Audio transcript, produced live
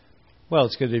Well,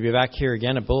 it's good to be back here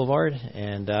again at Boulevard,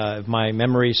 and if my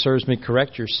memory serves me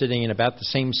correct, you're sitting in about the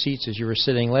same seats as you were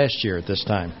sitting last year at this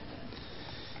time.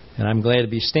 And I'm glad to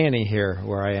be standing here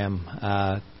where I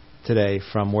am today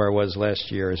from where I was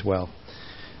last year as well.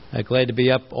 Glad to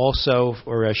be up also,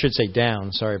 or I should say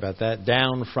down, sorry about that,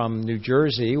 down from New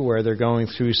Jersey, where they're going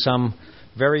through some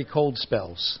very cold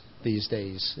spells these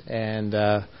days. And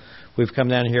we've come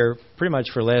down here pretty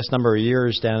much for the last number of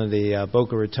years down to the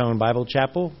Boca Raton Bible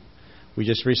Chapel. We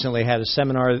just recently had a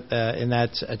seminar in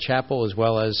that chapel, as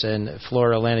well as in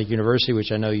Florida Atlantic University,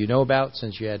 which I know you know about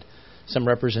since you had some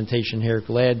representation here.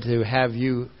 Glad to have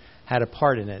you had a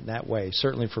part in it in that way,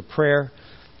 certainly for prayer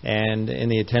and in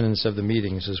the attendance of the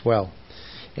meetings as well.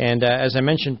 And as I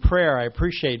mentioned, prayer, I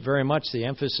appreciate very much the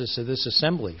emphasis of this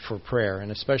assembly for prayer, and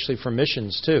especially for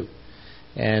missions too.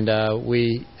 And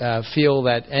we feel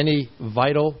that any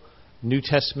vital New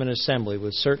Testament assembly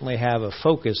would certainly have a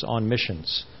focus on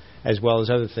missions, as well as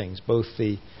other things, both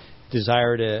the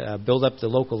desire to build up the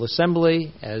local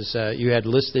assembly, as you had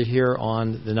listed here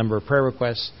on the number of prayer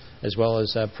requests, as well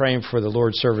as praying for the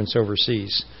Lord's servants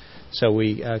overseas. So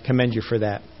we commend you for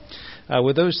that.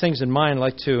 With those things in mind, I'd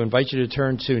like to invite you to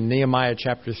turn to Nehemiah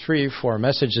chapter 3 for our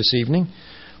message this evening.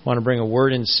 I want to bring a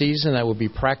word in season that will be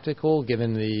practical,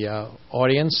 given the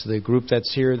audience, the group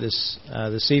that's here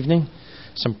this evening,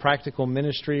 some practical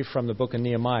ministry from the book of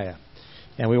Nehemiah.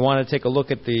 And we want to take a look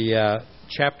at the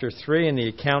chapter 3 and the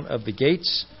account of the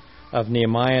gates of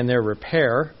Nehemiah and their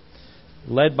repair,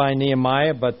 led by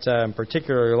Nehemiah, but in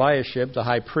particular Eliashib, the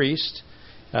high priest.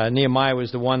 Nehemiah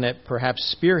was the one that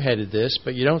perhaps spearheaded this,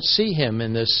 but you don't see him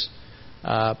in this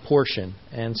portion.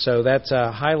 And so that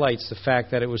highlights the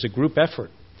fact that it was a group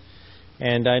effort.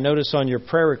 And I notice on your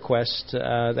prayer request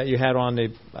that you had on the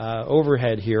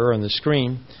overhead here on the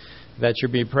screen that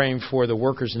you'll be praying for the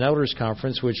Workers and Elders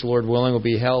Conference, which, Lord willing, will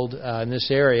be held in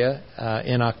this area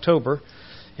in October.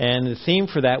 And the theme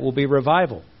for that will be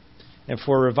revival. And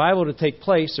for revival to take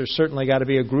place, there's certainly got to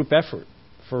be a group effort.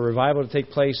 For revival to take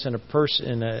place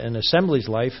in an assembly's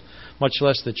life, much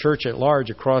less the church at large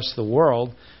across the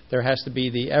world, there has to be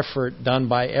the effort done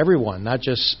by everyone, not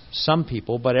just some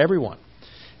people, but everyone.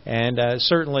 And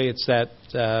certainly it's that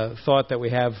thought that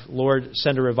we have, Lord,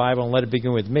 send a revival and let it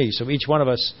begin with me. So each one of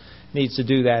us needs to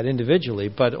do that individually,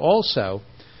 but also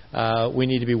we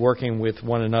need to be working with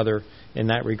one another in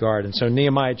that regard. And so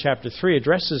Nehemiah chapter 3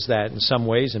 addresses that in some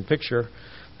ways, in picture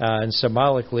and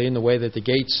symbolically, in the way that the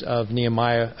gates of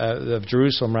of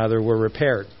Jerusalem were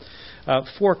repaired.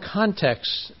 For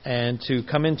context and to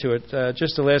come into it,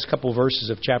 just the last couple of verses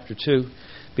of chapter 2,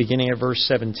 beginning at verse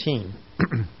 17.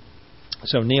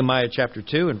 So Nehemiah chapter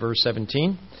 2 and verse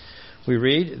 17, we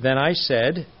read, "Then I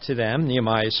said to them,"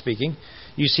 Nehemiah is speaking,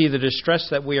 "You see the distress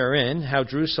that we are in, how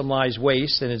Jerusalem lies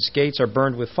waste, and its gates are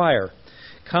burned with fire.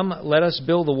 Come, let us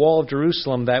build the wall of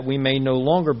Jerusalem, that we may no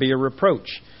longer be a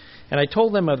reproach. And I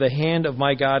told them of the hand of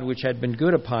my God which had been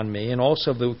good upon me, and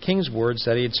also of the king's words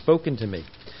that he had spoken to me.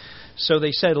 So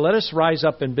they said, Let us rise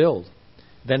up and build.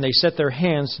 Then they set their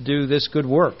hands to do this good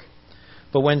work.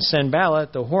 But when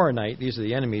Sanballat the Horonite," these are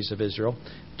the enemies of Israel,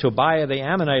 "Tobiah the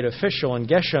Ammonite official, and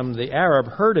Geshem the Arab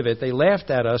heard of it, they laughed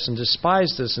at us and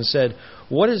despised us and said,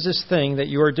 'What is this thing that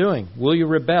you are doing? Will you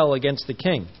rebel against the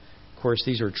king?'" Of course,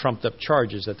 these are trumped-up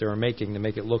charges that they were making to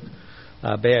make it look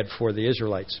bad for the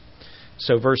Israelites.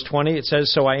 So verse 20, it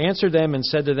says, "So I answered them and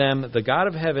said to them, The God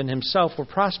of heaven himself will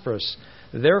prosper us.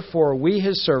 Therefore we,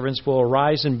 his servants, will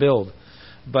arise and build.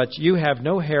 But you have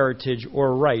no heritage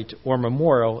or right or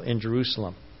memorial in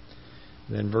Jerusalem."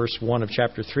 Then verse 1 of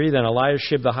chapter 3, "Then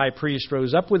Eliashib the high priest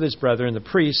rose up with his brethren, the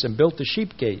priests, and built the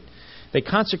sheep gate. They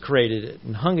consecrated it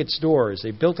and hung its doors. They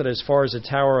built it as far as the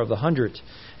Tower of the 100,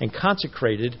 and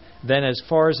consecrated then as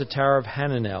far as the Tower of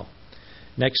Hananel.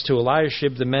 Next to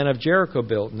Eliashib the men of Jericho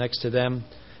built. Next to them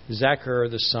Zachar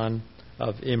the son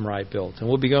of Imri built." And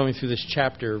we'll be going through this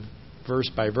chapter verse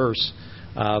by verse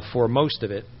for most of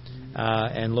it.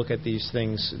 And look at these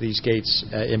things, these gates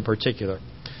in particular.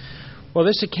 Well,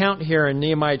 this account here in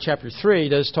Nehemiah chapter 3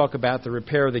 does talk about the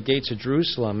repair of the gates of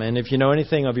Jerusalem. And if you know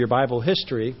anything of your Bible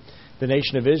history, the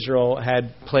nation of Israel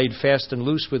had played fast and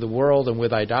loose with the world and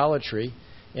with idolatry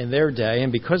in their day.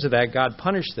 And because of that, God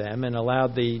punished them and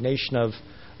allowed the nation of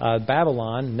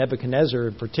Babylon, Nebuchadnezzar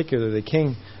in particular, the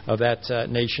king of that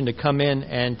nation, to come in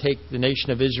and take the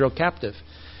nation of Israel captive.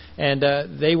 And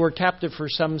they were captive for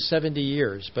some 70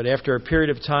 years. But after a period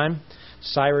of time,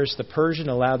 Cyrus the Persian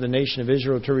allowed the nation of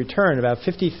Israel to return. About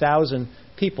 50,000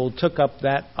 people took up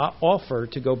that offer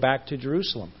to go back to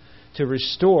Jerusalem, to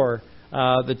restore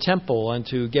the temple and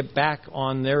to get back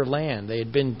on their land. They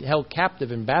had been held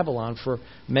captive in Babylon for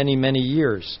many, many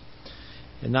years.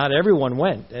 And not everyone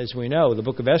went, as we know. The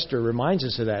book of Esther reminds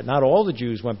us of that. Not all the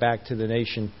Jews went back to the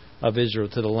nation of Israel,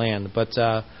 to the land, but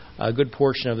a good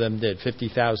portion of them did,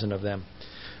 50,000 of them.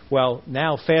 Well,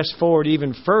 now fast forward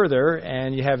even further,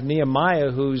 and you have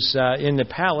Nehemiah who's in the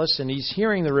palace, and he's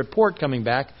hearing the report coming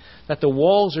back that the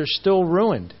walls are still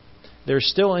ruined. They're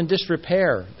still in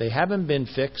disrepair. They haven't been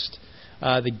fixed.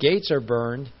 The gates are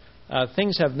burned.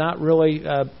 Things have not really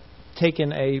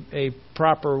taken a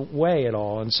proper way at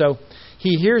all. And so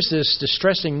he hears this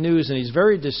distressing news, and he's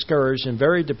very discouraged and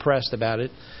very depressed about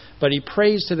it. But he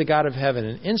prays to the God of heaven,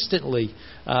 and instantly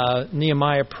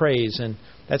Nehemiah prays, and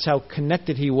that's how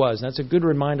connected he was. And that's a good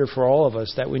reminder for all of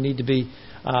us that we need to be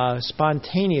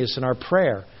spontaneous in our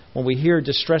prayer. When we hear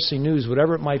distressing news,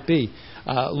 whatever it might be,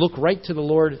 look right to the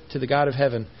Lord, to the God of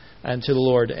heaven, and to the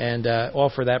Lord, and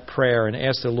offer that prayer and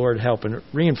ask the Lord help. And it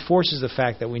reinforces the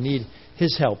fact that we need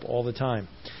His help all the time.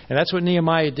 And that's what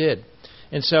Nehemiah did.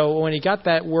 And so when he got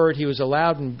that word, he was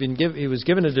allowed and he was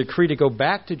given a decree to go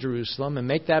back to Jerusalem and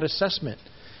make that assessment.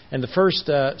 And the first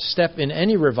step in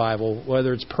any revival,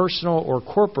 whether it's personal or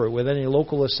corporate with any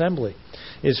local assembly,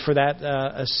 is for that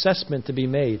assessment to be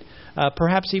made.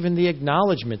 Perhaps even the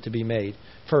acknowledgement to be made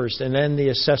first, and then the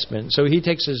assessment. So he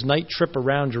takes his night trip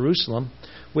around Jerusalem.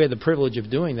 We had the privilege of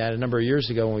doing that a number of years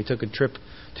ago when we took a trip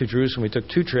to Jerusalem. We took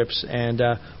 2 trips, and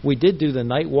we did do the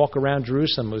night walk around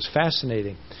Jerusalem. It was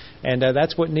fascinating. And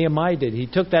that's what Nehemiah did. He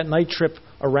took that night trip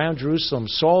around Jerusalem,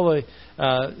 saw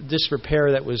the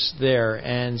disrepair that was there,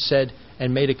 and said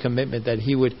and made a commitment that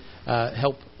he would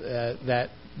help that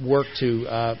work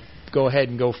to go ahead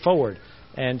and go forward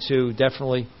and to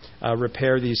definitely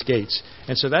repair these gates.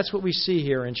 And so that's what we see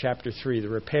here in chapter 3, the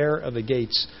repair of the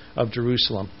gates of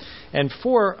Jerusalem. And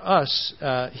for us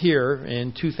here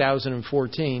in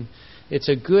 2014, it's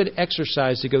a good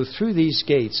exercise to go through these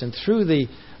gates and through the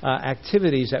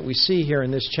activities that we see here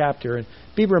in this chapter and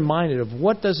be reminded of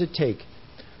what does it take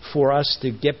for us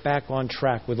to get back on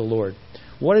track with the Lord.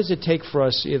 What does it take for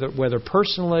us, either whether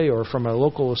personally or from a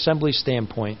local assembly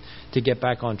standpoint, to get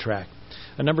back on track?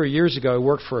 A number of years ago, I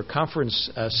worked for a conference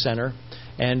center,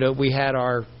 and we had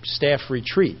our staff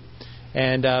retreat.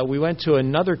 And we went to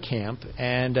another camp,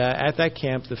 and at that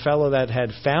camp, the fellow that had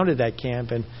founded that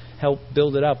camp and helped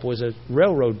build it up was a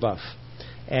railroad buff.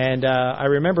 And I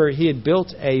remember he had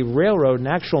built a railroad, an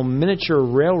actual miniature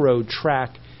railroad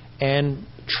track and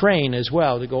train as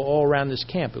well to go all around this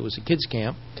camp. It was a kids'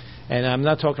 camp. And I'm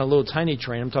not talking a little tiny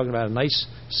train. I'm talking about a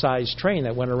nice-sized train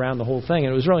that went around the whole thing. And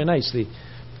it was really nice. The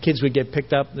kids would get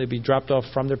picked up. They'd be dropped off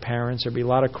from their parents. There'd be a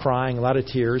lot of crying, a lot of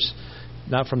tears.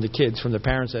 Not from the kids, from the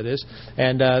parents, that is.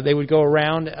 And they would go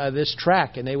around this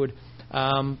track, and they would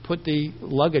put the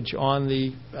luggage on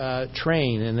the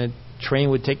train, and the train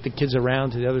would take the kids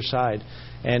around to the other side.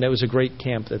 And it was a great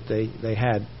camp that they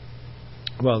had.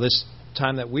 Well, this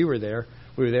time that we were there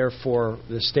for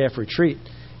the staff retreat.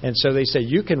 And so they said,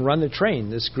 you can run the train,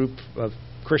 this group of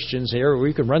Christians here, or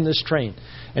you can run this train.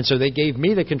 And so they gave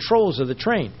me the controls of the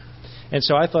train. And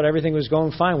so I thought everything was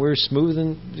going fine. We were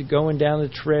going down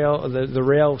the trail, the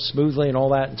rail smoothly and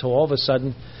all that, until all of a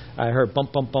sudden I heard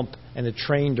bump, bump, bump, and the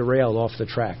train derailed off the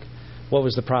track. What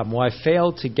was the problem? Well, I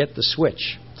failed to get the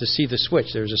switch, to see the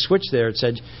switch. There was a switch there. It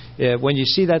said, when you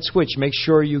see that switch, make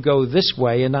sure you go this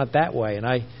way and not that way. And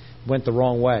I went the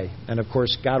wrong way and, of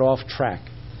course, got off track.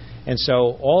 And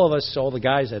so all of us, all the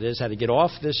guys that is, had to get off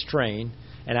this train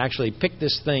and actually pick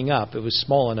this thing up. It was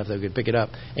small enough that we could pick it up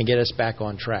and get us back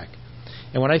on track.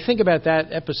 And when I think about that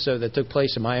episode that took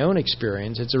place in my own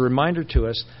experience, it's a reminder to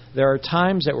us there are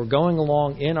times that we're going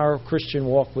along in our Christian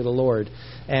walk with the Lord,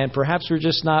 and perhaps we're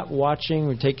just not watching,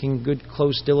 we're taking good,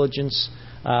 close diligence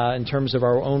in terms of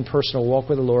our own personal walk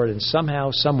with the Lord, and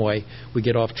somehow, some way, we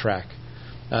get off track.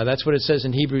 That's what it says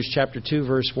in Hebrews chapter 2,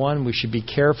 verse 1. We should be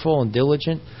careful and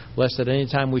diligent, lest at any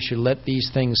time we should let these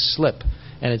things slip.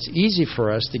 And it's easy for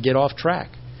us to get off track.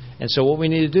 And so what we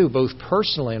need to do, both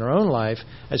personally in our own life,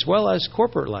 as well as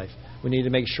corporate life, we need to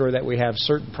make sure that we have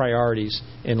certain priorities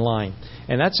in line.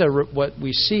 And that's what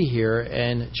we see here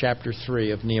in chapter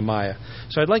 3 of Nehemiah.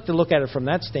 So I'd like to look at it from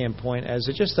that standpoint as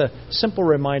just a simple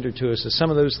reminder to us of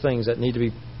some of those things that need to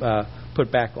be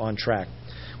put back on track.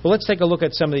 Well, let's take a look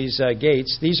at some of these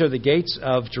gates. These are the gates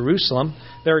of Jerusalem.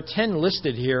 There are 10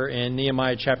 listed here in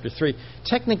Nehemiah chapter 3.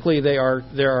 Technically, there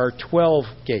are 12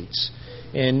 gates.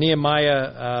 In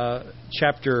Nehemiah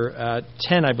chapter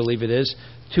 10, I believe it is,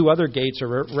 2 other gates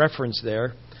are referenced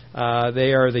there.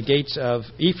 They are the gates of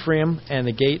Ephraim and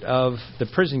the gate of the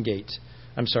prison gate.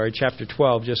 I'm sorry, chapter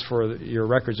 12, just for your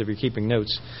records if you're keeping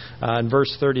notes. In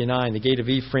verse 39, the gate of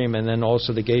Ephraim and then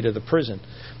also the gate of the prison.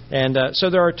 And so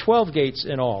there are 12 gates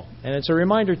in all. And it's a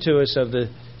reminder to us of the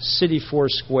city four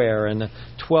square and the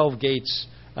 12 gates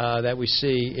that we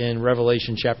see in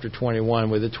Revelation chapter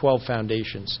 21 with the 12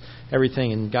 foundations.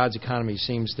 Everything in God's economy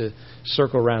seems to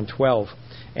circle around 12.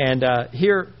 And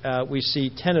here we see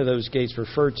 10 of those gates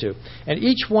referred to. And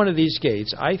each one of these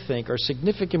gates, I think, are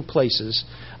significant places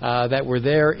that were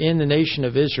there in the nation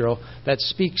of Israel that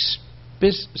speaks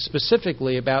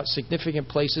specifically about significant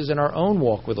places in our own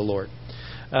walk with the Lord.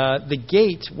 The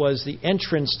gate was the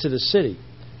entrance to the city,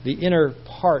 the inner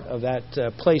part of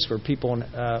that place where people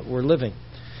were living.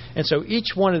 And so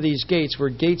each one of these gates were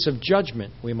gates of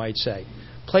judgment, we might say,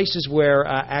 places where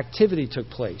activity took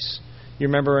place. You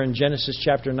remember in Genesis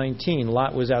chapter 19,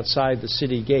 Lot was outside the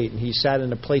city gate, and he sat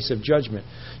in a place of judgment.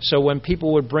 So when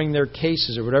people would bring their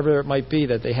cases or whatever it might be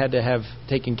that they had to have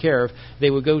taken care of, they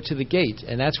would go to the gate,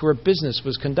 and that's where business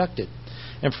was conducted.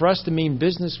 And for us to mean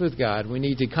business with God, we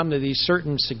need to come to these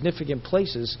certain significant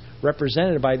places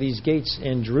represented by these gates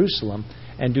in Jerusalem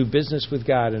and do business with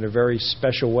God in a very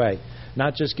special way.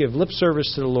 Not just give lip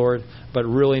service to the Lord, but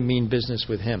really mean business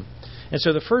with Him. And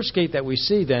so the first gate that we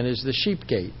see then is the sheep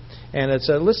gate. And it's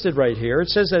listed right here. It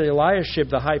says that Eliashib,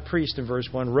 the high priest, in verse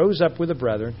 1, rose up with the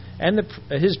brethren and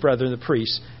his brethren, the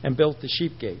priests, and built the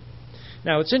sheep gate.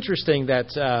 Now, it's interesting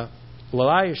that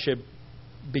Eliashib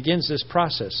begins this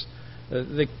process.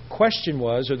 The question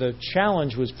was, or the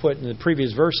challenge was put in the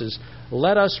previous verses,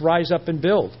 let us rise up and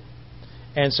build.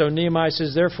 And so Nehemiah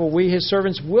says, therefore we, his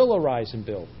servants, will arise and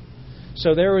build.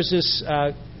 So there was this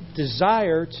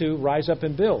desire to rise up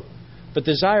and build. But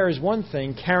desire is one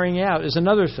thing, carrying out is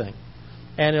another thing.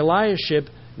 And Eliashib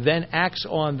then acts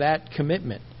on that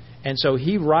commitment. And so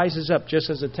he rises up, just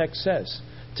as the text says,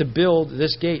 to build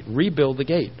this gate, rebuild the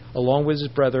gate, along with his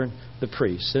brethren, the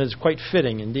priests. And it's quite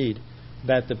fitting, indeed,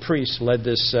 that the priests led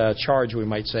this charge, we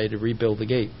might say, to rebuild the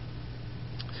gate.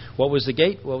 What was the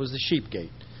gate? What was the sheep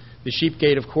gate? The sheep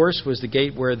gate, of course, was the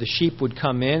gate where the sheep would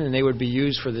come in and they would be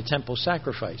used for the temple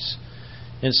sacrifice.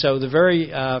 And so the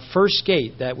very first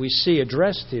gate that we see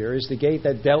addressed here is the gate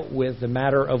that dealt with the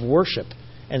matter of worship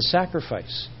and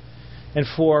sacrifice. And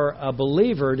for a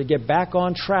believer to get back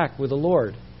on track with the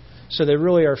Lord, so they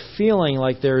really are feeling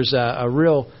like there's a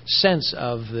real sense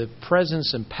of the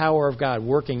presence and power of God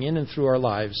working in and through our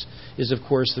lives, is, of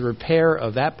course, the repair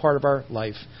of that part of our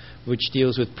life which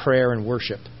deals with prayer and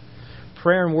worship.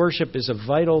 Prayer and worship is a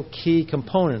vital, key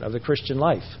component of the Christian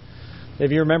life. If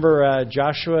you remember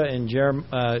Joshua in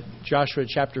Joshua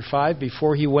chapter 5,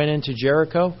 before he went into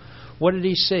Jericho, what did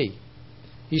he see?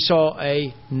 He saw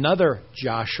another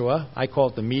Joshua. I call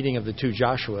it the meeting of the two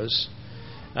Joshuas.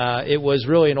 It was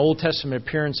really an Old Testament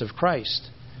appearance of Christ.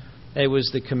 It was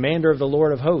the commander of the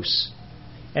Lord of hosts.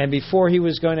 And before he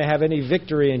was going to have any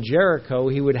victory in Jericho,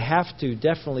 he would have to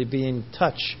definitely be in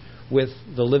touch with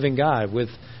the living God, with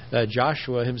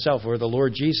Joshua himself, or the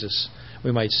Lord Jesus,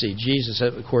 we might see. Jesus,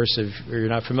 of course, if you're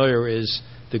not familiar, is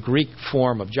the Greek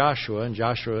form of Joshua, and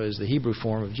Joshua is the Hebrew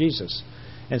form of Jesus.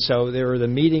 And so they were the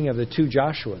meeting of the two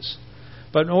Joshuas.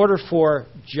 But in order for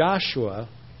Joshua,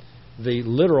 the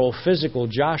literal, physical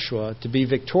Joshua, to be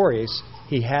victorious,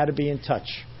 he had to be in touch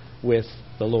with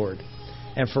the Lord.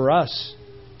 And for us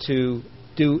to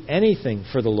do anything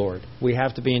for the Lord, we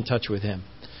have to be in touch with Him.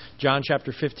 John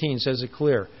chapter 15 says it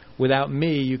clear, without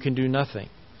me you can do nothing.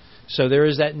 So there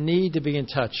is that need to be in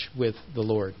touch with the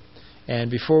Lord.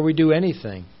 And before we do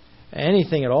anything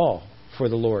at all for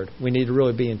the Lord, we need to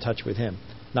really be in touch with Him.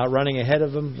 Not running ahead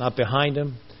of Him, not behind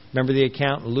Him. Remember the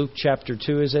account in Luke chapter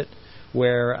 2, is it?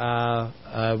 Where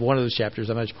one of those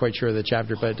chapters, I'm not quite sure of the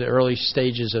chapter, but the early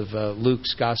stages of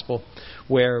Luke's gospel,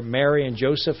 where Mary and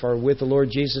Joseph are with the Lord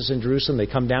Jesus in Jerusalem. They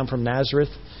come down from Nazareth.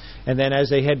 And then as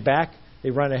they head back, they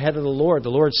run ahead of the Lord. The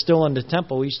Lord's still in the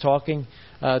temple. He's talking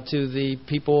to the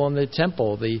people in the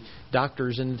temple, the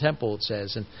doctors in the temple, it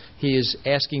says. And He is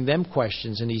asking them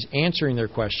questions, and He's answering their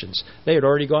questions. They had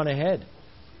already gone ahead.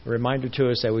 A reminder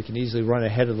to us that we can easily run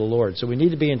ahead of the Lord. So we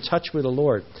need to be in touch with the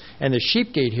Lord. And the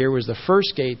sheep gate here was the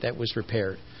first gate that was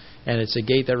repaired. And it's a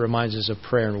gate that reminds us of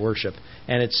prayer and worship.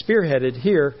 And it's spearheaded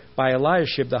here by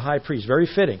Eliashib, the high priest. Very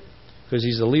fitting, because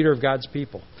he's the leader of God's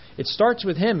people. It starts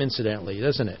with him, incidentally,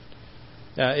 doesn't it?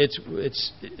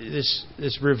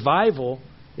 This revival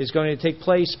is going to take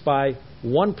place by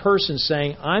one person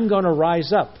saying, I'm going to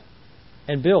rise up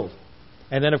and build.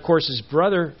 And then, of course, his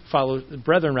brethren follow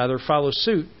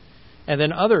suit, and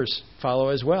then others follow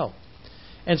as well.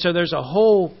 And so there's a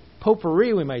whole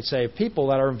potpourri, we might say, of people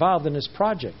that are involved in this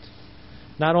project.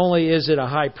 Not only is it a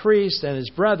high priest and his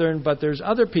brethren, but there's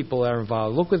other people that are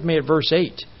involved. Look with me at verse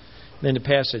 8 in the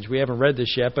passage. We haven't read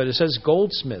this yet, but it says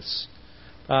goldsmiths.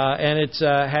 And it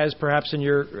has perhaps in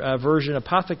your version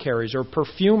apothecaries or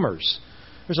perfumers.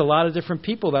 There's a lot of different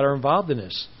people that are involved in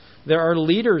this. There are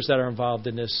leaders that are involved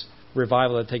in this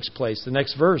revival that takes place. The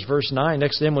next verse, verse 9,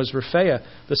 next to him was Raphael,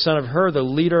 the son of Hur, the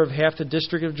leader of half the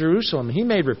district of Jerusalem. He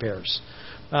made repairs.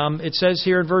 It says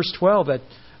here in verse 12 that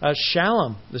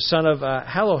Shallum, the son of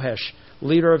Halohesh,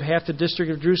 leader of half the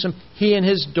district of Jerusalem, he and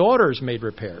his daughters made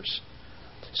repairs.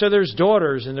 So there's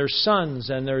daughters and there's sons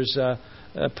and there's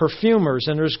perfumers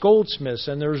and there's goldsmiths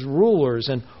and there's rulers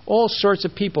and all sorts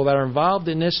of people that are involved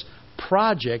in this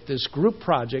project, this group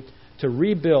project, to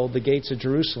rebuild the gates of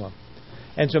Jerusalem.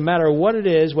 And so no matter what it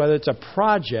is, whether it's a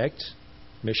project,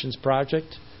 missions project,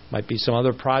 might be some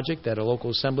other project that a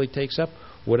local assembly takes up,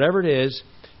 whatever it is,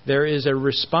 there is a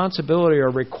responsibility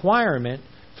or requirement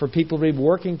for people to be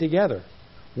working together,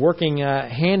 working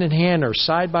hand in hand or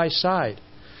side by side.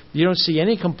 You don't see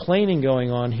any complaining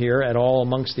going on here at all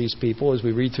amongst these people as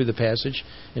we read through the passage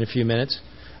in a few minutes.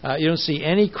 You don't see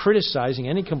any criticizing,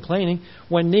 any complaining.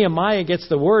 When Nehemiah gets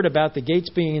the word about the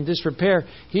gates being in disrepair,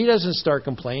 he doesn't start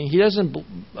complaining. He doesn't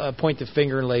point the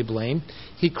finger and lay blame.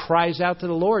 He cries out to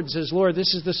the Lord and says, Lord,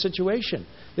 this is the situation.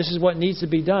 This is what needs to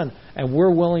be done, and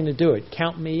we're willing to do it.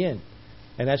 Count me in.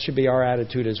 And that should be our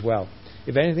attitude as well.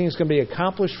 If anything is going to be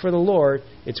accomplished for the Lord,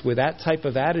 it's with that type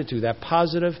of attitude, that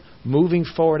positive, moving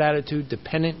forward attitude,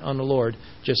 dependent on the Lord,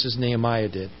 just as Nehemiah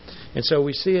did. And so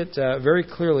we see it very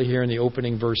clearly here in the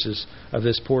opening verses of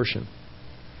this portion.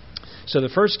 So the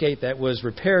first gate that was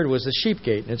repaired was the sheep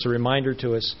gate. And it's a reminder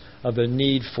to us of the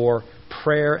need for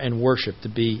prayer and worship to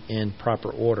be in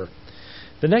proper order.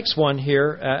 The next one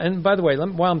here, and by the way,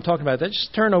 while I'm talking about that,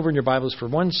 just turn over in your Bibles for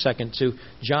 1 second to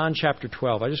John chapter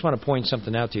 12. I just want to point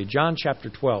something out to you. John chapter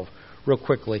 12, real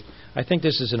quickly. I think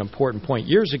this is an important point.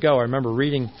 Years ago, I remember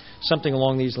reading something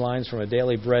along these lines from a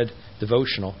Daily Bread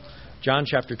devotional. John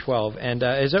chapter 12, and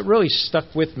it really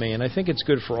stuck with me, and I think it's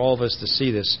good for all of us to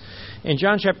see this. In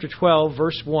John chapter 12,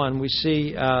 verse 1, we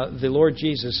see the Lord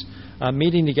Jesus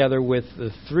meeting together with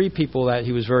the three people that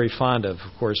he was very fond of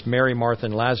course, Mary, Martha,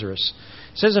 and Lazarus.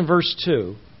 It says in verse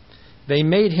 2, they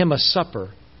made him a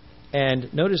supper,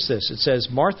 and notice this, it says,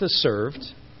 Martha served,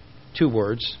 2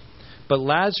 words, but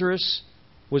Lazarus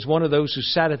was one of those who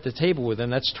sat at the table with him,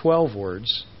 that's 12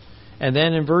 words. And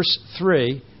then in verse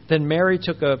 3, then Mary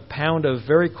took a pound of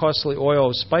very costly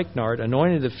oil of spikenard,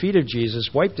 anointed the feet of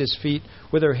Jesus, wiped his feet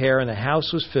with her hair, and the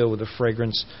house was filled with the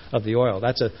fragrance of the oil.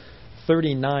 That's a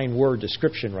 39-word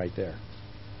description right there.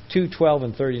 2, 12,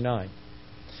 and 39.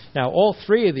 Now, all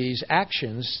three of these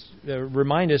actions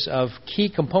remind us of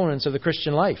key components of the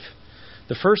Christian life.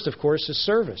 The first, of course, is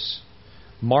service.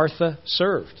 Martha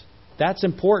served. That's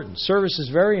important. Service is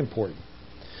very important.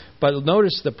 But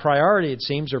notice the priority, it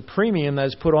seems, or premium that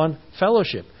is put on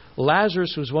fellowship.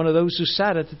 Lazarus was one of those who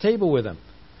sat at the table with him.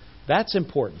 That's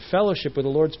important. Fellowship with the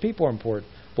Lord's people are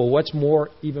important. But what's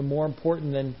even more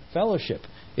important than fellowship?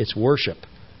 It's worship.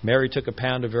 Mary took a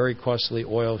pound of very costly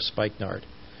oil of spikenard.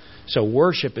 So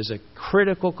worship is a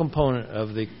critical component of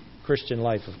the Christian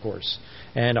life, of course.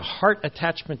 And a heart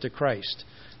attachment to Christ.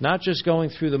 Not just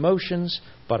going through the motions,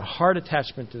 but a heart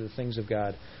attachment to the things of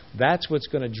God. That's what's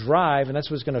going to drive and that's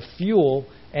what's going to fuel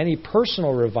any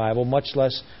personal revival, much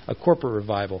less a corporate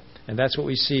revival. And that's what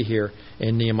we see here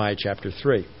in Nehemiah chapter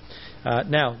 3.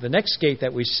 Now, the next gate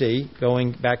that we see,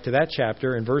 going back to that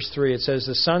chapter, in verse 3, it says,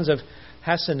 the sons of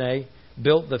Hassenaah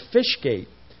built the fish gate.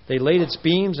 They laid its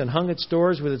beams and hung its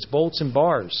doors with its bolts and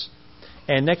bars.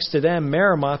 And next to them,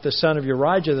 Meremoth, the son of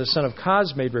Urijah, the son of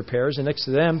Koz, made repairs. And next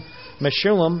to them,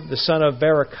 Meshullam, the son of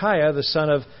Berechiah, the son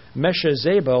of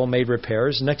Meshezabel, made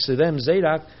repairs. And next to them,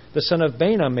 Zadok, the son of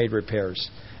Bana, made repairs.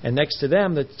 And next to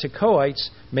them, the Tekoites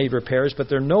made repairs, but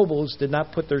their nobles did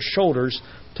not put their shoulders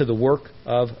to the work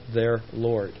of their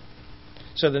Lord.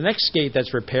 So the next gate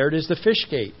that's repaired is the fish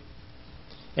gate.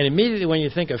 And immediately when you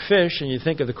think of fish and you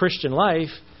think of the Christian life,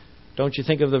 don't you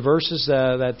think of the verses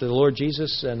that the Lord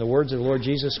Jesus and the words of the Lord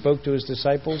Jesus spoke to his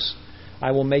disciples?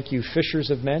 I will make you fishers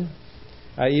of men.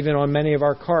 Even on many of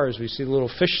our cars, we see little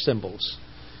fish symbols.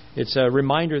 It's a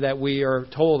reminder that we are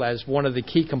told as one of the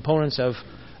key components of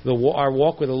our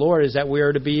walk with the Lord is that we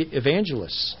are to be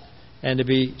evangelists and to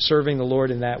be serving the Lord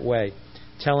in that way,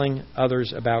 telling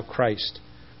others about Christ.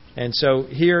 And so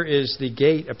here is the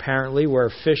gate, apparently, where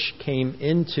fish came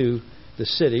into the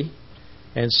city.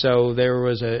 And so there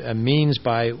was a means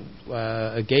by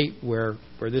a gate where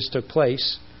this took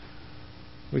place.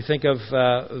 We think of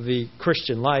the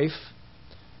Christian life,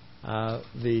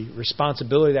 the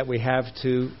responsibility that we have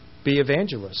to be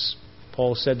evangelists.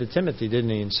 Paul said to Timothy, didn't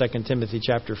he, in 2 Timothy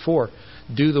chapter 4,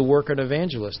 do the work of an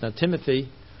evangelist. Now, Timothy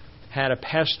had a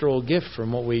pastoral gift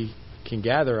from what we can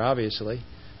gather, obviously.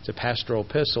 It's a pastoral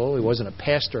epistle. He wasn't a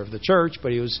pastor of the church,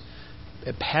 but he was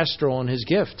a pastoral in his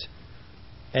gift.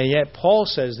 And yet Paul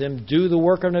says to him, do the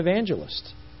work of an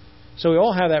evangelist. So we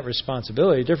all have that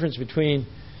responsibility. The difference between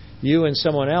you and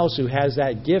someone else who has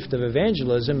that gift of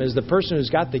evangelism is the person who's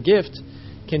got the gift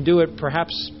can do it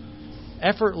perhaps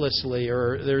effortlessly,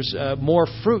 or there's more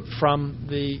fruit from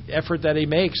the effort that he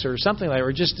makes, or something like that,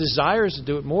 or just desires to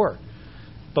do it more.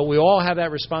 But we all have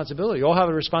that responsibility. We all have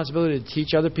a responsibility to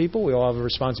teach other people. We all have a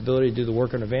responsibility to do the work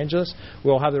of an evangelist.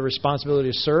 We all have the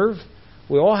responsibility to serve.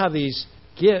 We all have these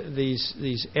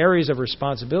areas of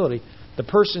responsibility. The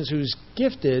person who's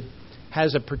gifted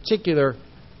has a particular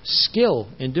skill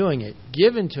in doing it,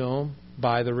 given to him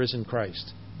by the risen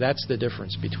Christ. That's the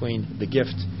difference between the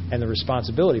gift and the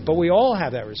responsibility. But we all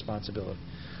have that responsibility.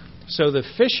 So the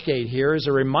fish gate here is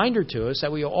a reminder to us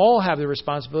that we all have the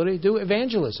responsibility to do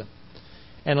evangelism.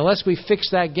 And unless we fix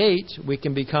that gate, we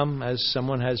can become, as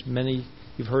someone has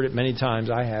you've heard it many times,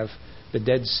 I have, the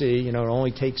Dead Sea. It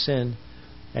only takes in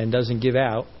and doesn't give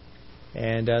out.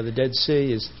 And the Dead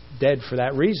Sea is dead for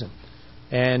that reason.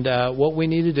 And what we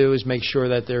need to do is make sure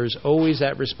that there's always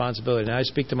that responsibility. Now, I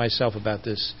speak to myself about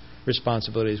this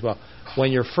responsibility as well.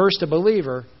 When you're first a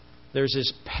believer, there's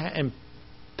this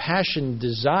passion,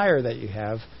 desire that you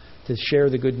have to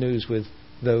share the good news with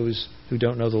those who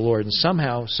don't know the Lord. And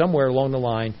somehow, somewhere along the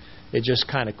line, it just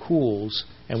kind of cools,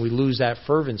 and we lose that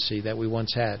fervency that we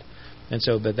once had. And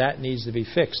so, but that needs to be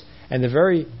fixed. And the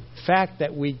very fact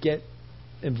that we get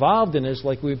involved in this,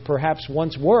 like we perhaps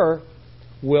once were,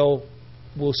 we'll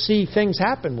see things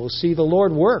happen. We'll see the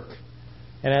Lord work.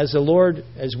 And as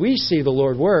we see the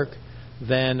Lord work,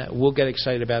 then we'll get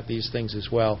excited about these things as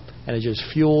well. And it just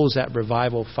fuels that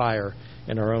revival fire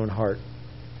in our own heart.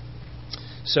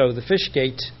 So the fish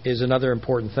gate is another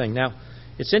important thing. Now,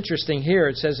 it's interesting here.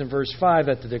 It says in verse 5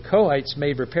 that the Kohathites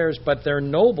made repairs, but their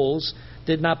nobles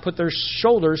did not put their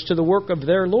shoulders to the work of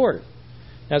their Lord.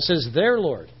 Now it says their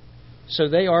Lord. So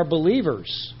they are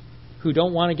believers who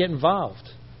don't want to get involved.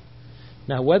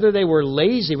 Now, whether they were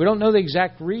lazy, we don't know the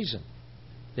exact reason.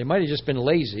 They might have just been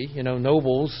lazy.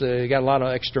 Nobles, they got a lot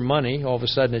of extra money. All of a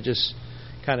sudden, it just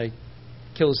kind of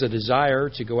kills the desire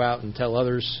to go out and tell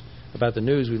others about the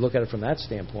news. We look at it from that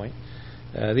standpoint.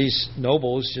 These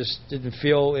nobles just didn't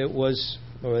feel it was,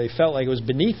 or they felt like it was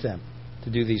beneath them to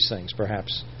do these things,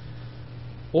 perhaps.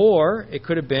 Or it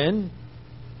could have been,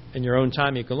 in your own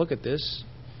time you can look at this,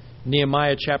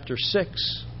 Nehemiah chapter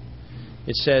 6.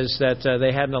 It says that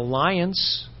they had an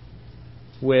alliance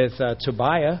with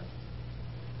Tobiah,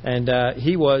 and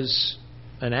he was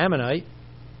an Ammonite.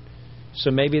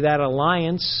 So maybe that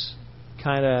alliance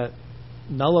kind of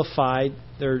nullified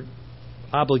their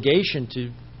obligation to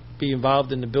be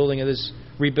involved in the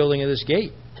rebuilding of this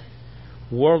gate.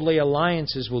 Worldly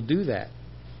alliances will do that.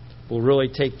 Will really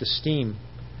take the steam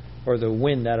or the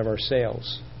wind out of our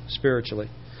sails spiritually.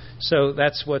 So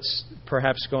that's what's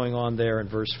perhaps going on there in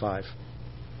verse 5.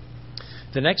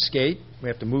 The next gate, we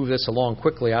have to move this along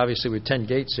quickly, obviously with 10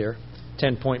 gates here,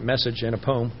 10-point message in a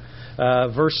poem.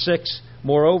 Verse 6,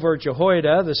 moreover,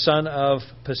 Jehoiada, the son of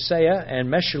Paseah, and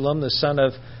Meshullam, the son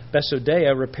of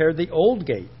Besodeiah, repaired the old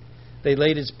gate. They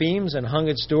laid its beams and hung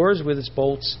its doors with its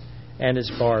bolts and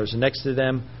its bars. And next to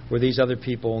them were these other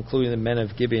people, including the men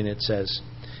of Gibeon, it says.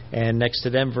 And next to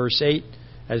them, verse 8,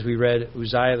 as we read,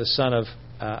 Uzziah, the son of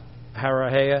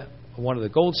Harahiah, one of the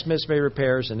goldsmiths, made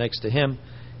repairs. And next to him,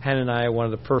 Hananiah, one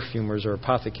of the perfumers or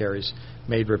apothecaries,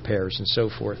 made repairs, and so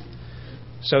forth.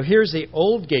 So here's the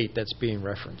old gate that's being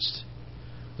referenced.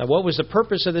 Now, what was the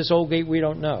purpose of this old gate? We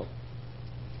don't know.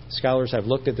 Scholars have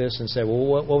looked at this and said, well,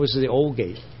 what was the old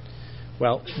gate?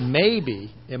 Well,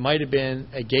 maybe it might have been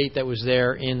a gate that was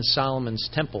there in Solomon's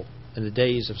temple, in the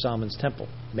days of Solomon's temple.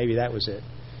 Maybe that was it.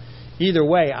 Either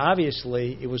way,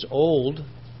 obviously, it was old,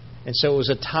 and so it was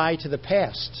a tie to the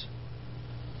past.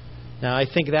 Now, I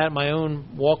think that in my own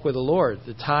walk with the Lord,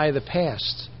 the tie of the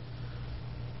past.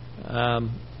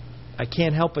 I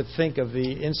can't help but think of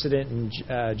the incident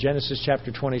in Genesis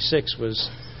chapter 26 was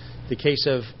the case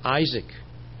of Isaac,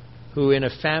 who in a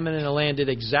famine in a land did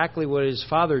exactly what his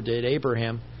father did,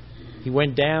 Abraham. He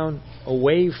went down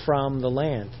away from the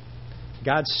land.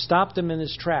 God stopped him in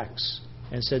his tracks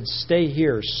and said, stay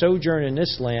here, sojourn in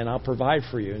this land, I'll provide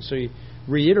for you. And so he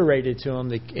reiterated to him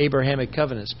the Abrahamic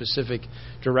covenant, specific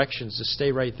directions to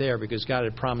stay right there because God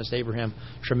had promised Abraham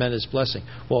tremendous blessing.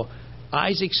 Well,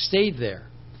 Isaac stayed there.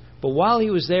 But while he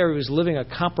was there, he was living a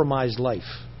compromised life.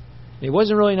 And he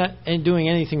wasn't really not doing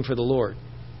anything for the Lord.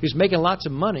 He was making lots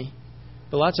of money,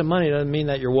 but lots of money doesn't mean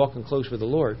that you're walking close with the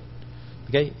Lord.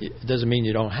 Okay? It doesn't mean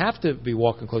you don't have to be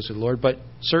walking close with the Lord, but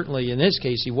certainly in his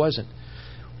case, he wasn't.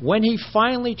 When he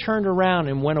finally turned around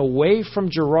and went away from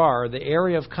Gerar, the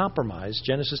area of compromise,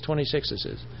 Genesis 26 it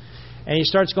says, and he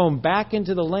starts going back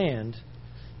into the land,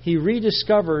 he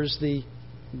rediscovers the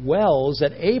wells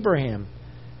that Abraham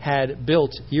had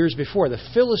built years before. The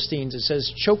Philistines, it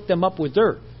says, choked them up with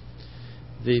dirt.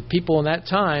 The people in that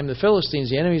time, the Philistines,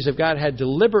 the enemies of God, had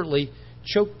deliberately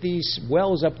choked these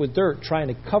wells up with dirt, trying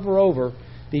to cover over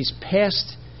these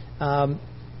past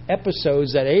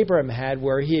episodes that Abraham had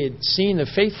where he had seen the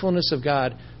faithfulness of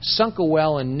God, sunk a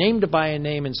well and named it by a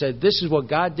name and said, this is what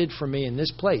God did for me in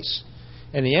this place.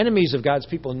 And the enemies of God's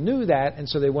people knew that, and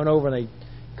so they went over and they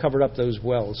covered up those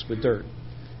wells with dirt.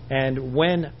 And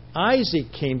when Isaac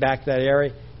came back to that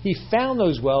area, he found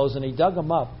those wells and he dug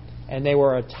them up, and they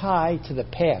were a tie to the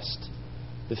past,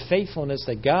 the faithfulness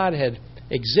that God had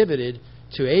exhibited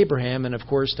to Abraham and, of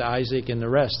course, to Isaac and the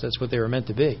rest. That's what they were meant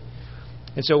to be.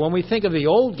 And so when we think of the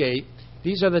old gate,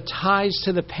 these are the ties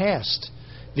to the past,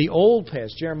 the old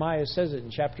past. Jeremiah says it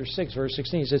in chapter 6, verse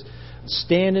 16. He says,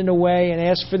 stand in the way and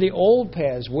ask for the old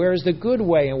paths. Where is the good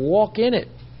way? And walk in it.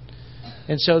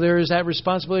 And so there is that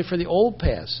responsibility for the old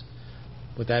paths.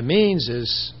 What that means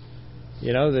is,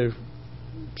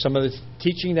 some of the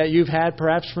teaching that you've had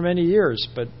perhaps for many years,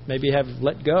 but maybe you have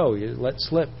let go, you let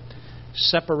slip.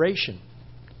 Separation.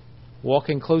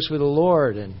 Walking close with the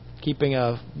Lord and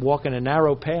walking a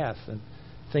narrow path and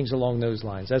things along those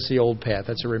lines. That's the old path.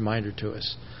 That's a reminder to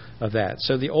us of that.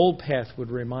 So the old path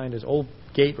would remind us, old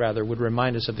gate rather, would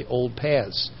remind us of the old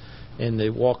paths in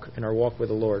our walk with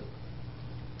the Lord.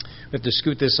 We have to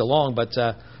scoot this along, but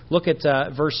look at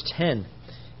verse 10.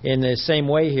 In the same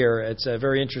way here, it's a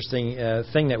very interesting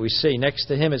thing that we see. Next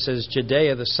to him it says,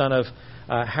 Jedaiah, the son of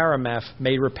Haramath,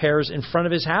 made repairs in front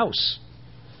of his house.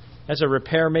 That's a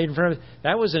repair made in front of...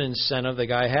 That was an incentive the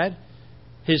guy had.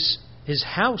 His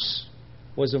house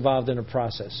was involved in a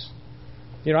process.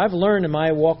 I've learned in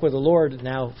my walk with the Lord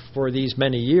now for these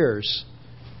many years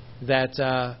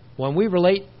that when we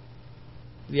relate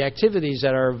the activities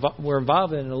that we're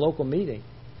involved in a local meeting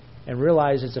and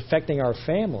realize it's affecting our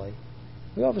family,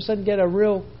 we all of a sudden get a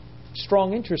real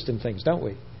strong interest in things, don't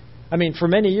we? I mean, for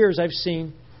many years I've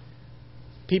seen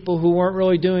people who weren't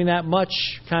really doing that much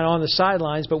kind of on the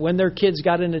sidelines, but when their kids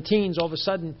got into teens, all of a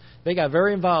sudden they got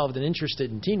very involved and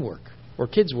interested in teen work or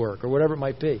kids work or whatever it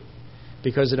might be,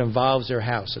 because it involves their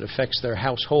house. It affects their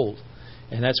household.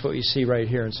 And that's what you see right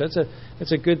here. And so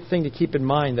it's a good thing to keep in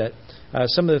mind that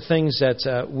some of the things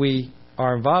that we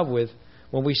are involved with,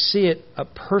 when we see it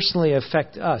personally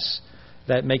affect us,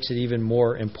 that makes it even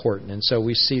more important. And so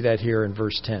we see that here in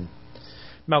verse 10.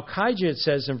 Malchijah, it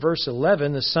says in verse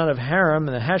 11, the son of Haram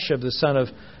and the Heshab, the son of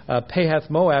Pahath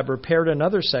Moab, repaired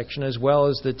another section as well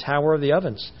as the Tower of the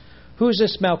Ovens. Who is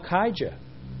this Malchijah?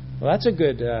 Well, that's a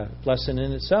good lesson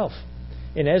in itself.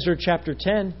 In Ezra chapter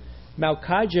 10,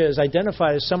 Malchijah is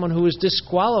identified as someone who was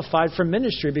disqualified from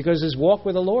ministry because of his walk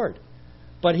with the Lord.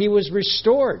 But he was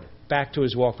restored back to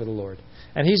his walk with the Lord.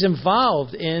 And he's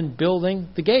involved in building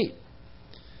the gate.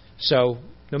 So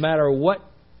no matter what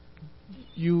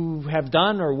you have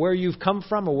done or where you've come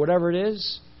from or whatever it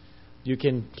is, you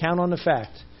can count on the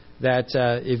fact that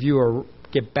if you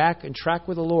get back on track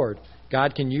with the Lord,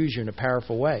 God can use you in a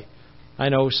powerful way. I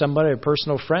know somebody, a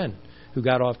personal friend, who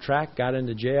got off track, got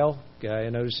into jail. I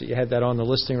noticed that you had that on the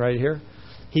listing right here.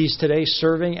 He's today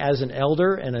serving as an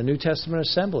elder in a New Testament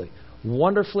assembly.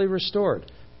 Wonderfully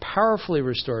restored, powerfully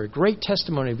restored. Great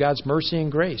testimony of God's mercy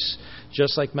and grace,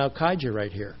 just like Malchijah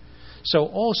right here. So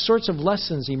all sorts of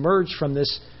lessons emerge from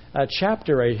this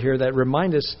chapter right here that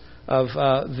remind us of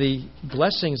the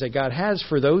blessings that God has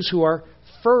for those who are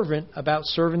fervent about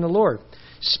serving the Lord.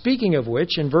 Speaking of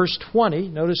which, in verse 20,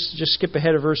 notice, just skip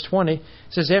ahead of verse 20, it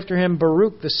says, after him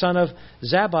Baruch, the son of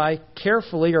Zabbai,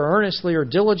 carefully or earnestly or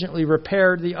diligently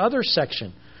repaired the other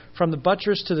section, from the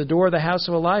buttress to the door of the house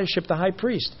of Eliashib the high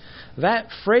priest. That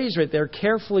phrase right there,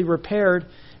 carefully repaired,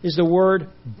 is the word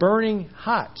burning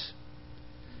hot.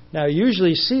 Now, you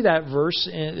usually see that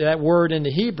that word in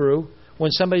the Hebrew when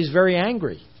somebody's very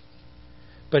angry.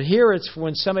 But here it's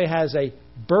when somebody has a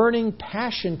burning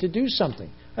passion to do something.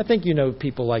 I think you know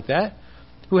people like that,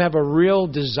 who have a real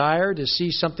desire to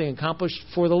see something accomplished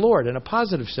for the Lord in a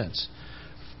positive sense.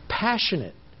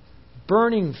 Passionate,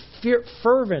 burning,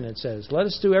 fervent, it says. Let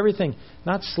us do everything,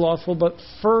 not slothful, but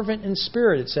fervent in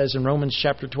spirit, it says in Romans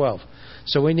chapter 12.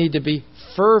 So we need to be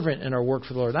fervent in our work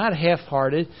for the Lord, not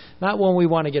half-hearted, not when we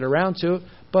want to get around to it,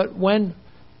 but when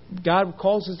God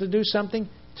calls us to do something,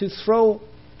 to throw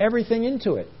everything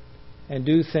into it and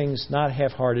do things not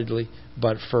half-heartedly,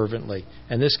 but fervently.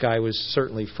 And this guy was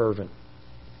certainly fervent.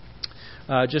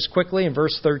 Just quickly, in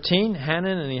verse 13,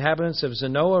 Hanan and the inhabitants of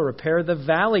Zanoah repaired the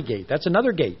valley gate. That's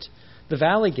another gate. the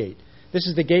valley gate. This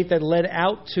is the gate that led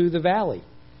out to the valley.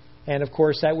 And, of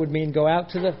course, that would mean go out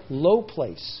to the low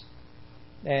place.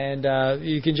 And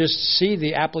you can just see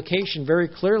the application very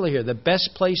clearly here. The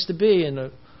best place to be in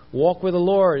the walk with the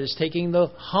Lord is taking the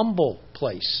humble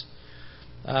place.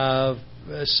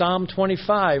 Psalm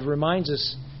 25 reminds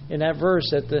us in that verse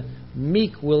that the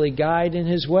meek will He guide in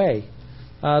His way.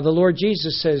 The Lord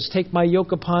Jesus says, "Take my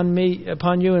yoke upon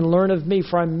you, and learn of me,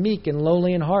 for I'm meek and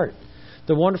lowly in heart."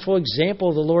 The wonderful example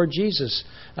of the Lord Jesus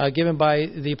given by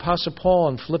the Apostle Paul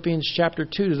in Philippians chapter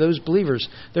 2 to those believers.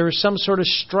 There was some sort of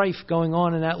strife going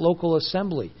on in that local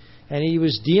assembly, and he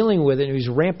was dealing with it, and he was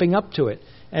ramping up to it.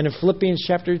 And in Philippians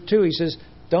chapter 2, he says,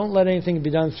 "Don't let anything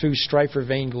be done through strife or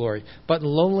vainglory, but in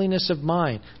lowliness of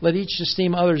mind. Let each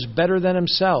esteem others better than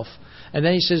himself." And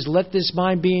then he says, "Let this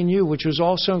mind be in you, which was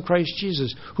also in Christ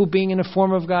Jesus, who being in the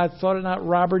form of God, thought it not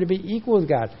robbery to be equal with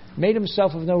God, made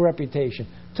himself of no reputation,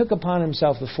 took upon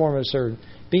himself the form of a servant.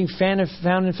 Being found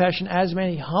in fashion as man,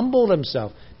 he humbled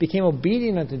himself, became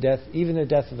obedient unto death, even the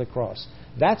death of the cross."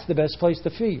 That's the best place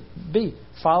to be.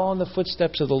 Follow in the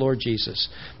footsteps of the Lord Jesus.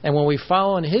 And when we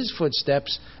follow in His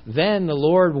footsteps, then the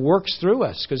Lord works through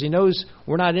us, because He knows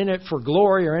we're not in it for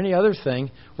glory or any other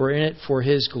thing. We're in it for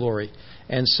His glory.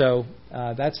 And so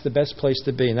that's the best place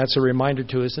to be. And that's a reminder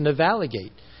to us in the valley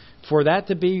gate. For that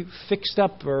to be fixed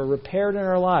up or repaired in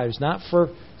our lives, not for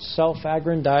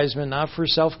self-aggrandizement, not for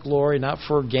self-glory, not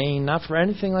for gain, not for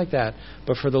anything like that,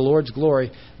 but for the Lord's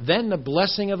glory, then the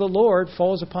blessing of the Lord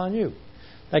falls upon you.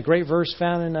 That great verse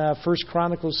found in 1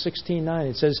 Chronicles 16:9.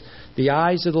 It says, "The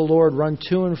eyes of the Lord run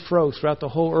to and fro throughout the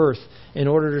whole earth in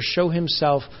order to show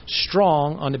Himself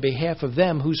strong on the behalf of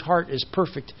them whose heart is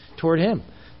perfect toward Him."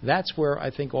 That's where I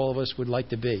think all of us would like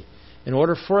to be. In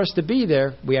order for us to be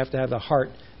there, we have to have a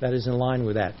heart that is in line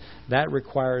with that. That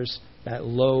requires that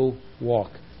low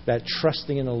walk, that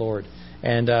trusting in the Lord,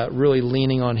 and really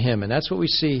leaning on Him. And that's what we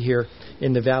see here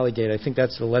in the valley gate. I think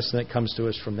that's the lesson that comes to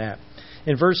us from that.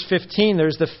 In verse 15,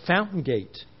 there's the fountain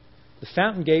gate. The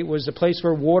fountain gate was the place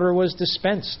where water was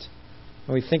dispensed.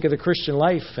 When we think of the Christian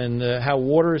life and how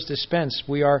water is dispensed,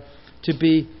 we are to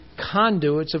be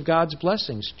conduits of God's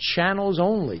blessings, channels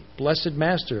only. Blessed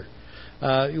Master.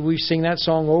 We sing that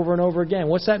song over and over again.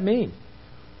 What's that mean?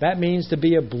 That means to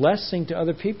be a blessing to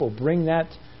other people. Bring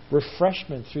that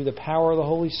refreshment through the power of the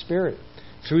Holy Spirit,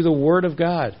 through the Word of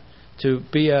God, to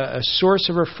be a source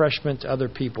of refreshment to other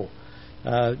people.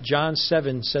 John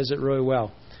 7 says it really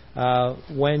well.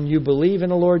 When you believe in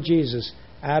the Lord Jesus,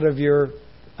 out of your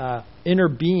inner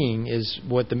being is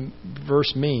what the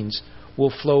verse means, will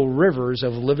flow rivers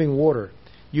of living water.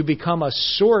 You become a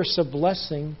source of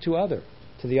blessing to others.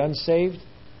 To the unsaved,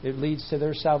 it leads to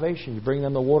their salvation. You bring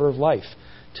them the water of life.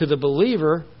 To the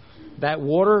believer, that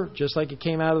water, just like it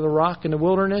came out of the rock in the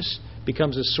wilderness,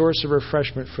 becomes a source of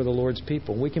refreshment for the Lord's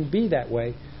people. We can be that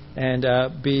way and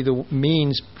be the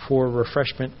means for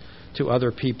refreshment to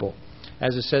other people.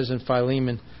 As it says in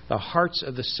Philemon, the hearts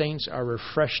of the saints are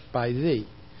refreshed by thee.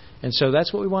 And so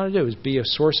that's what we want to do, is be a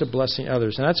source of blessing to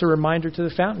others. And that's a reminder to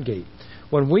the fountain gate.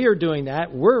 When we are doing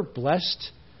that, we're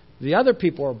blessed. The other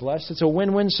people are blessed. It's a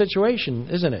win-win situation,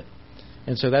 isn't it?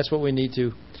 And so that's what we need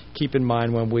to keep in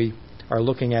mind when we are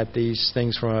looking at these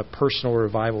things from a personal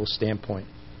revival standpoint.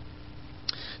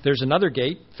 There's another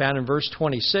gate found in verse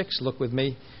 26. Look with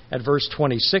me at verse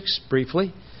 26 briefly.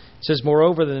 It says,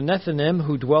 "Moreover, the Nethinim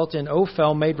who dwelt in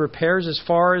Ophel made repairs as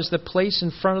far as the place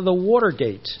in front of the water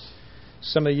gate."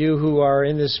 Some of you who are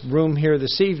in this room here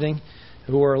this evening,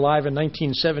 who were alive in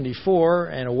 1974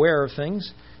 and aware of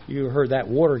things, you heard that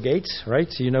Watergate,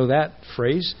 right? So you know that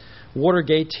phrase.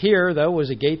 Watergate here, though,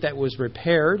 was a gate that was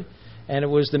repaired, and it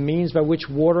was the means by which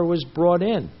water was brought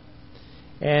in.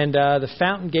 And the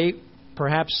fountain gate,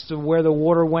 perhaps where the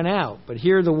water went out, but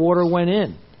here the water went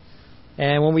in.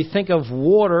 And when we think of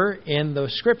water in the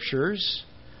Scriptures,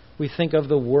 we think of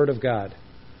the Word of God.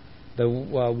 The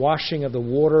washing of the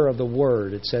water of the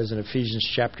Word, it says in Ephesians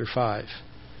chapter 5.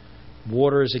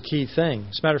 Water is a key thing.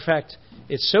 As a matter of fact,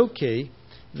 it's so key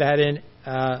that in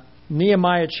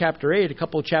Nehemiah chapter 8, a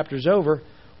couple of chapters over,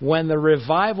 when the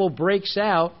revival breaks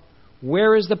out,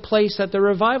 where is the place that the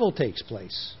revival takes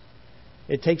place?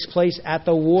 It takes place at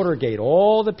the water gate.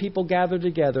 All the people gathered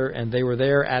together, and they were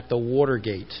there at the water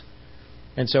gate.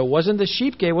 And so it wasn't the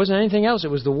sheep gate, it wasn't anything else,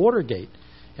 it was the water gate.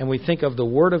 And we think of the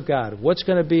Word of God. What's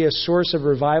going to be a source of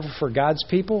revival for God's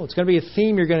people? It's going to be a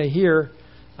theme you're going to hear,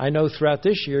 I know, throughout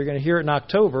this year. You're going to hear it in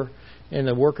October in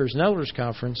the Workers and Elders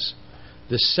Conference.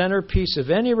 The centerpiece of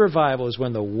any revival is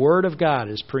when the Word of God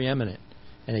is preeminent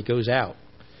and it goes out.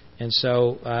 And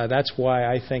so that's why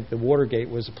I think the Watergate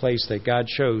was a place that God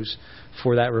chose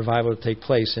for that revival to take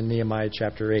place in Nehemiah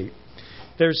chapter 8.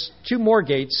 There's three more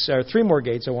gates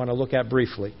I want to look at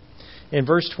briefly. In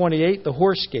verse 28, the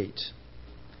horse gate.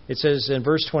 It says in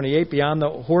verse 28, beyond the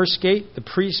horse gate, the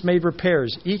priest made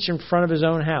repairs, each in front of his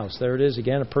own house. There it is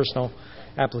again, a personal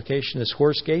application, this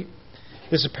horse gate.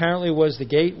 This apparently was the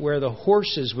gate where the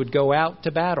horses would go out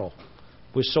to battle,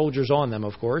 with soldiers on them,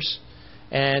 of course.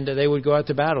 And they would go out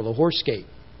to battle, the horse gate.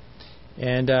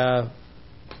 And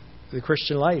the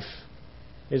Christian life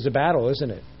is a battle,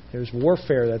 isn't it? There's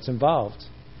warfare that's involved.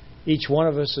 Each one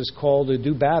of us is called to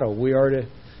do battle. We are to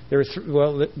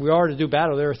do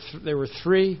battle. There were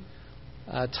three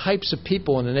types of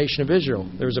people in the nation of Israel.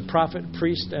 There was a prophet,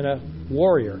 priest, and a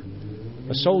warrior,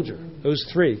 a soldier. Those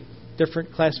three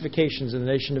different classifications in the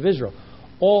nation of Israel.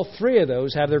 All three of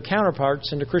those have their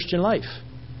counterparts in the Christian life.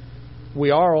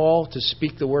 We are all to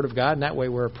speak the word of God, and that way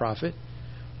we're a prophet.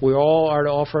 We all are to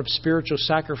offer up spiritual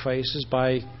sacrifices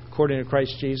according to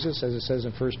Christ Jesus, as it says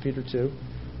in 1 Peter 2.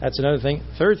 That's another thing.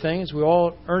 Third thing is we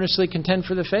all earnestly contend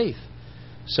for the faith.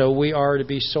 So we are to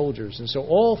be soldiers. And so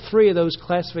all three of those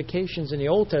classifications in the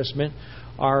Old Testament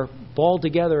are balled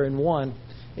together in one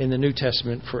in the New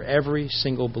Testament for every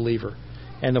single believer.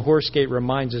 And the horse gate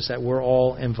reminds us that we're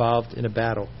all involved in a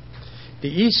battle. The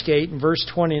east gate in verse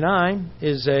 29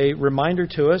 is a reminder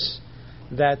to us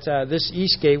that this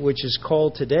east gate, which is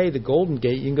called today the Golden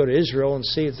Gate, you can go to Israel and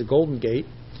see it's the Golden Gate.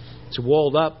 It's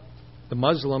walled up. The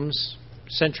Muslims,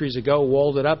 centuries ago,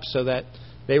 walled it up so that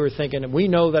they were thinking, we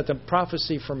know that the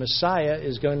prophecy for Messiah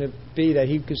is going to be that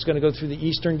he is going to go through the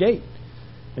eastern gate.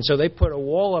 And so they put a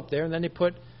wall up there, and then they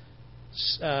put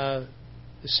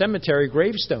cemetery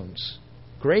gravestones,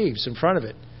 graves in front of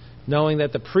it, knowing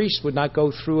that the priest would not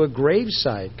go through a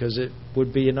graveside because it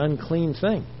would be an unclean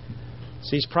thing.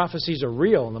 So these prophecies are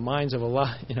real in the minds of a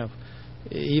lot,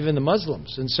 even the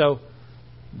Muslims. And so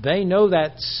they know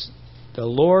that the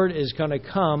Lord is going to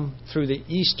come through the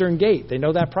eastern gate. They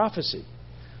know that prophecy.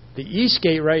 The east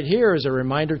gate right here is a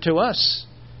reminder to us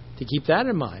to keep that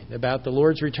in mind about the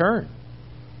Lord's return.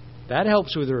 That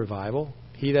helps with the revival.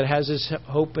 He that has his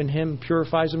hope in him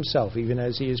purifies himself, even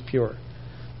as he is pure.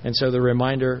 And so the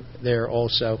reminder there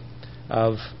also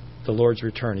of the Lord's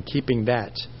return, and keeping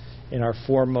that in our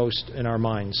foremost in our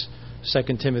minds.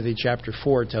 2 Timothy chapter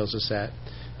 4 tells us that.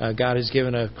 God has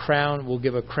given a crown, will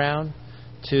give a crown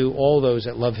to all those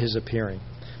that love his appearing.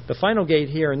 The final gate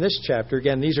here in this chapter,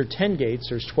 again, these are 10 gates.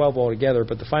 There's 12 altogether,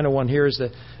 but the final one here is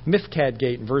the Mifkad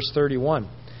gate in verse 31.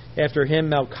 After him,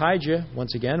 Malchijah,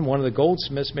 once again, one of the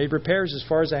goldsmiths, made repairs as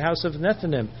far as the house of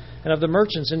Nethanim and of the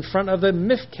merchants in front of the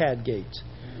Mifkad gate.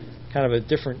 Kind of a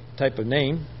different type of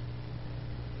name,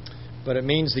 but it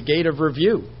means the gate of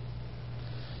review.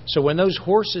 So when those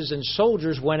horses and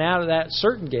soldiers went out of that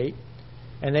certain gate,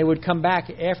 and they would come back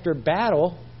after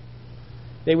battle,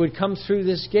 they would come through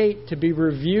this gate to be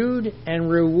reviewed and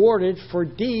rewarded for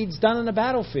deeds done on the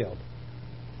battlefield.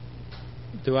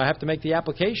 Do I have to make the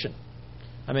application?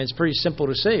 I mean, it's pretty simple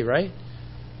to see, right?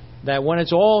 That when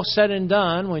it's all said and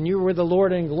done, when you're with the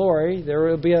Lord in glory, there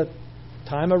will be a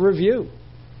time of review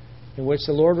in which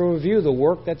the Lord will review the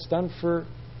work that's done for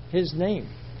his name.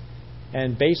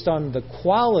 And based on the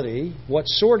quality, what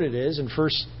sort it is, in 1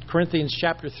 Corinthians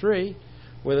chapter 3,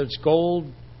 whether it's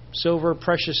gold, silver,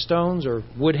 precious stones, or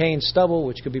wood, hay, and stubble,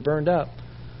 which could be burned up,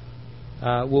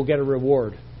 we'll get a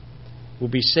reward. We'll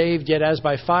be saved yet as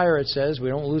by fire, it says. We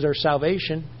don't lose our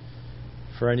salvation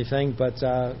for anything, but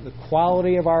the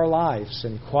quality of our lives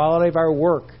and quality of our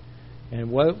work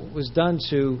and what was done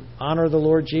to honor the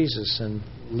Lord Jesus and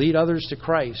lead others to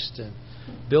Christ and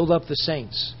build up the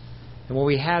saints. And when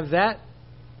we have that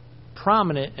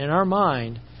prominent in our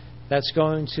mind, that's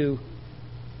going to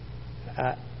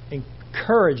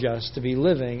encourage us to be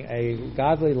living a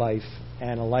godly life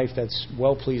and a life that's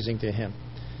well-pleasing to him.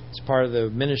 It's part of the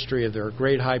ministry of their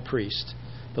great high priest,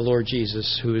 the Lord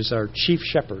Jesus, who is our chief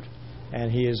shepherd, and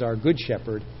he is our good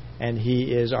shepherd, and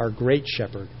he is our great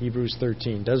shepherd. Hebrews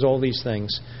 13 does all these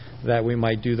things that we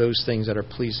might do those things that are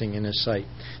pleasing in his sight.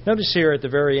 Notice here at the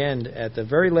very end, at the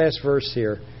very last verse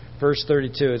here, verse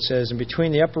 32, it says, "And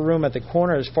between the upper room at the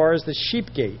corner as far as the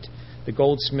sheep gate, the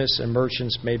goldsmiths and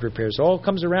merchants made repairs." It all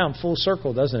comes around full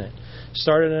circle, doesn't it?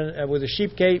 Started with the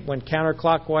sheep gate, went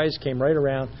counterclockwise, came right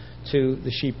around to the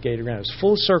sheep gate around. It's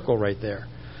full circle right there.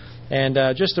 And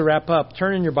just to wrap up,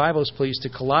 turn in your Bibles, please, to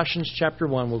Colossians chapter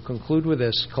 1. We'll conclude with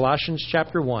this. Colossians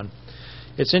chapter 1.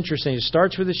 It's interesting. It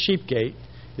starts with the sheep gate.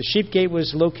 The sheep gate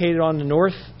was located on the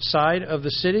north side of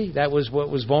the city. That was what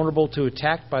was vulnerable to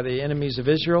attack by the enemies of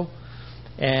Israel.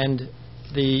 And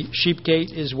the sheep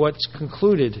gate is what's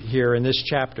concluded here in this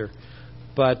chapter.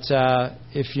 But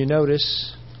if you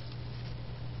notice,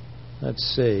 let's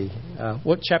see.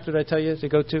 What chapter did I tell you to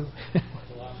go to?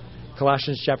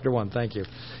 Colossians chapter 1, thank you.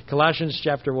 Colossians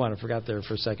chapter 1, I forgot there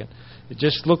for a second.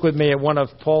 Just look with me at one of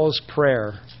Paul's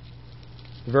prayer,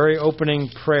 the very opening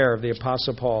prayer of the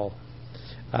Apostle Paul.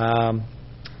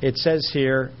 It says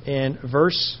here in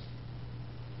verse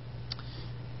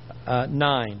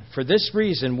 9, "For this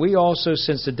reason we also,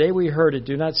 since the day we heard it,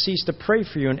 do not cease to pray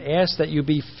for you and ask that you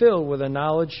be filled with a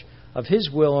knowledge of His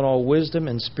will and all wisdom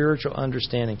and spiritual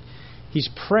understanding." He's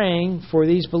praying for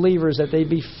these believers that they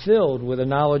be filled with a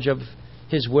knowledge of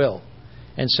His will.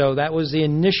 And so that was the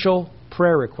initial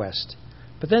prayer request.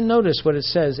 But then notice what it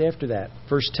says after that,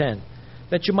 verse 10,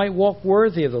 "That you might walk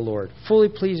worthy of the Lord, fully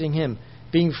pleasing Him,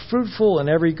 being fruitful in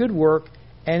every good work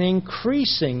and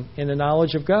increasing in the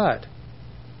knowledge of God."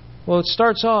 Well, it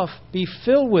starts off, be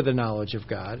filled with the knowledge of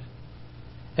God.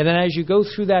 And then as you go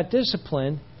through that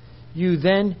discipline, you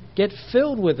then get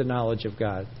filled with the knowledge of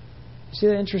God. See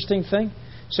that interesting thing?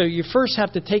 So you first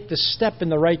have to take the step in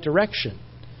the right direction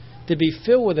to be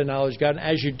filled with the knowledge of God. And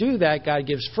as you do that, God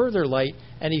gives further light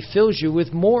and He fills you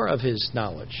with more of His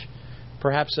knowledge.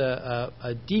 Perhaps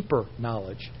a deeper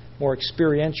knowledge, more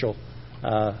experiential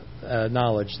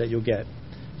knowledge that you'll get.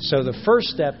 So the first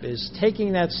step is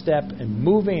taking that step and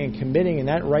moving and committing in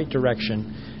that right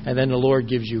direction. And then the Lord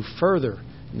gives you further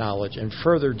knowledge and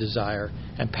further desire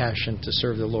and passion to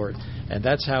serve the Lord. And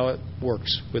that's how it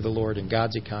works with the Lord in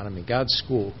God's economy, God's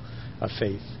school of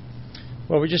faith.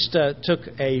 Well, we just took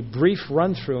a brief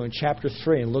run through in chapter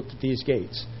 3 and looked at these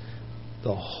gates.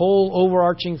 The whole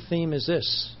overarching theme is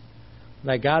this,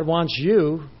 that God wants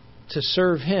you to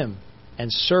serve Him and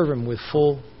serve Him with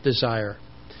full desire.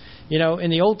 You know,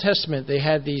 in the Old Testament, they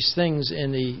had these things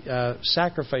in the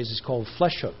sacrifices called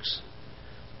flesh hooks.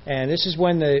 And this is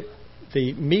when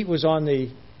the meat was on the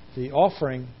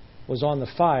offering was on the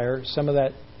fire. Some of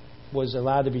that was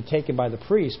allowed to be taken by the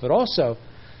priest, but also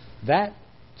that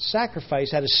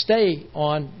sacrifice had to stay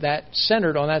on that,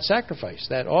 centered on that sacrifice.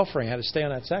 That offering had to stay on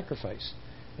that sacrifice.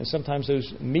 And sometimes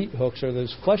those meat hooks or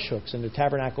those flesh hooks in the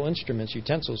tabernacle instruments,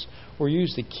 utensils, were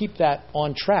used to keep that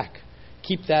on track,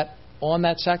 keep that on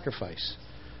that sacrifice.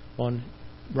 On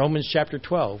Romans chapter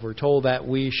 12, we're told that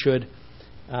we should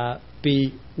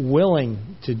be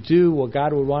willing to do what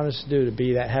God would want us to do, to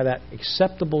be that, have that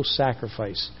acceptable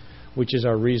sacrifice, which is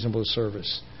our reasonable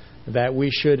service. That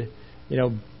we should,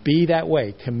 be that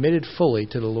way, committed fully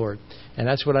to the Lord. And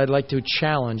that's what I'd like to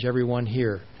challenge everyone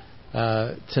here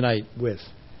tonight with.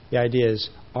 The idea is,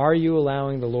 are you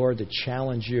allowing the Lord to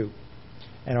challenge you?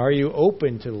 And are you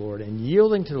open to the Lord and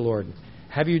yielding to the Lord?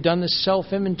 Have you done the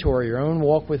self-inventory, your own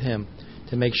walk with Him,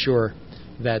 to make sure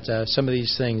that some of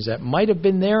these things that might have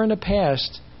been there in the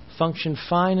past, functioned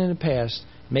fine in the past,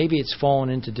 maybe it's fallen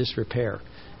into disrepair,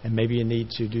 and maybe you need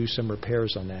to do some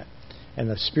repairs on that. And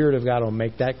the Spirit of God will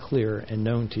make that clear and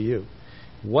known to you.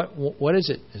 What is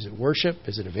it? Is it worship?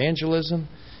 Is it evangelism?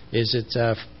 Is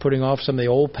it putting off some of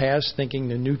the old past, thinking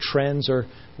the new trends are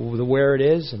where it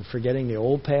is, and forgetting the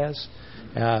old past?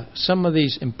 Some of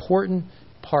these important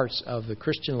parts of the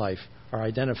Christian life are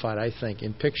identified, I think,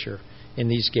 in picture in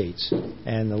these gates.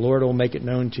 And the Lord will make it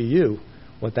known to you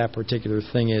what that particular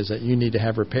thing is that you need to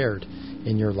have repaired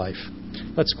in your life.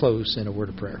 Let's close in a word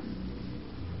of prayer.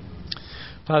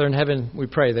 Father in heaven, we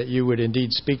pray that you would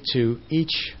indeed speak to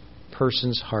each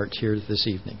person's heart here this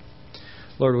evening.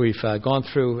 Lord, we've gone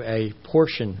through a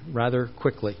portion rather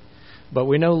quickly, but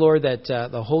we know, Lord, that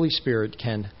the Holy Spirit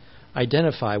can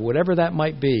identify whatever that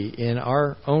might be in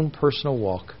our own personal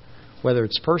walk, whether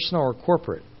it's personal or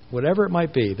corporate, whatever it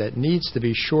might be that needs to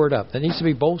be shored up, that needs to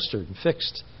be bolstered and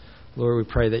fixed. Lord, we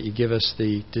pray that you give us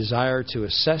the desire to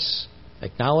assess,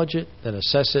 acknowledge it, then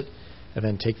assess it, and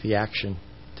then take the action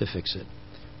to fix it.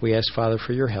 We ask, Father,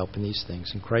 for your help in these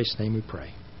things. In Christ's name we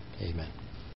pray. Amen.